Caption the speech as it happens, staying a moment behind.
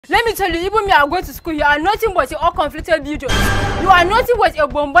Let me tell you, even me, I go to school. You are nothing but all conflicted buildings. You are nothing but a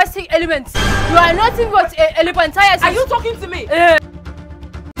bombastic element. You are nothing but a elephantiasis. Are you talking to me?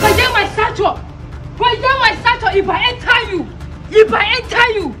 Forget my stature. Forget my stature. If I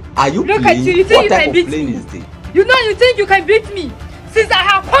enter you, Are you look playing? at you. You think What you type can of beat plane me? is this? You know you think you can beat me. Since I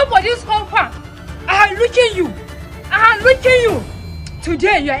have come for this compound, I am looking you.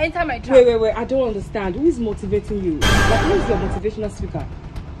 Today you are entering my trap. Wait. I don't understand. Who is motivating you? Like, who is your motivational speaker?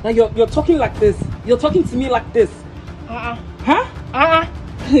 Like, you're talking like this. You're talking to me like this. Huh?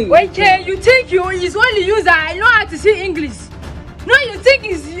 Okay, you think is only you that I know how to speak English. No, you think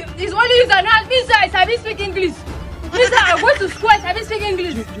it's only you that know how to speak English. This I go to school, I speak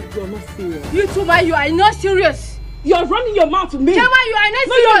English. You're not serious. You too, man, you are not serious. You're running your mouth to me. Chema, you are not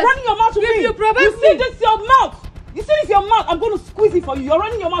No, serious. you're running your mouth to me. You see this your mouth. You see this your mouth. I'm going to squeeze it for you. You're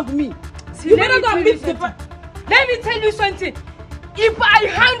running your mouth to me. See, You better go and meet the... Let me tell you something. If I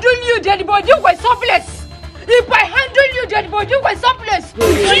handle you, dead body was surplus. If I handle you, dead body was surplus.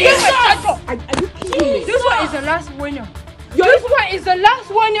 Are you kidding me? This one is the last warning. This one is the last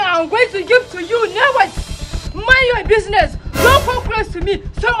warning I'm going to give to you. Never mind your business. Don't come close to me.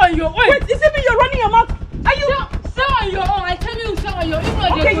 Stay on your own. Wait, is it me you're running your mouth? Are you... Stay on your own. I tell you, stay on your own. If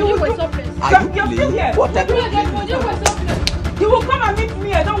not, Okay, dead body was surplus. Are you You're still playing? here. What type of Dead plane body is was this? surplus. You will come and meet me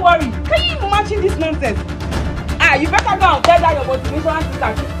here. Don't worry. Can you imagine this nonsense? You better go and tell that your motivational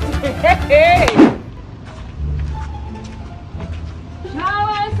speaker. Hey.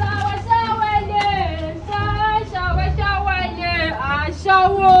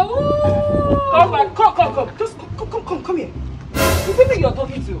 Come. Just come here. Who think you're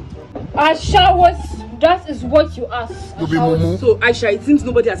talking to? Showers, that is what you ask. So, Aisha, it seems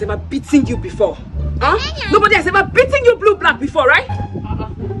nobody has ever beaten you before. Huh? Nobody has ever beaten you blue-black before, right?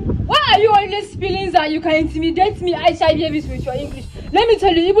 Why are you always feeling that you can intimidate me, Aisha babies, with your English? Let me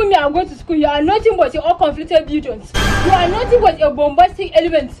tell you, even me, I go to school. You are nothing but all conflicted buildings. You are nothing but a bombastic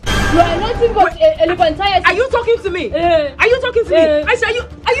element. You are nothing but a elephantiasis. Are you talking to me? Are you talking to me? Aisha, are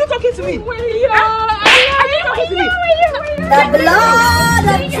you talking to me? Are you talking to me? The blood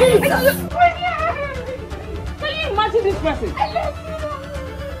of Jesus. Can you imagine this person?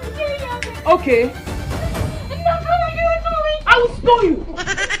 Okay. I will stone you.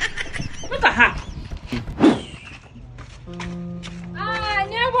 Look at her.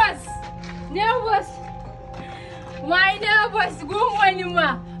 Neighbors. My neighbors. Good morning, ma.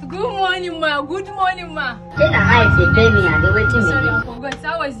 Good morning, ma. Then I say, pay me and they waiting Sorry, me. I forgot.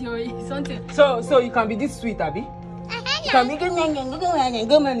 That was your something. So you can be this sweet, Abby? You can be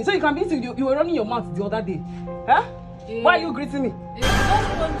so you can be you were running your mouth the other day. Huh? Why are you greeting me? I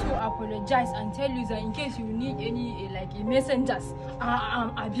just want to apologize and tell you that in case you need any messengers,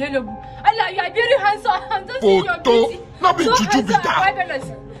 I'm available. Allah, you are very handsome. I'm just saying you're busy. Not be juju be that.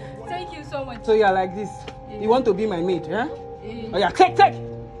 Thank you so much. So you are like this. You want to be my mate, huh? Oh yeah, take.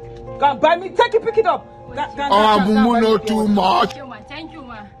 Go and buy me. Take it, pick it up. Mumu too much. Thank you,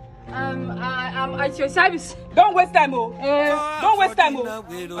 ma. I'm at your service. Don't waste time, oh. Don't waste time, oh.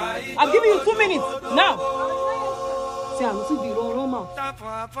 I'm giving you 2 minutes now. See, I'm too big, wrong mouth.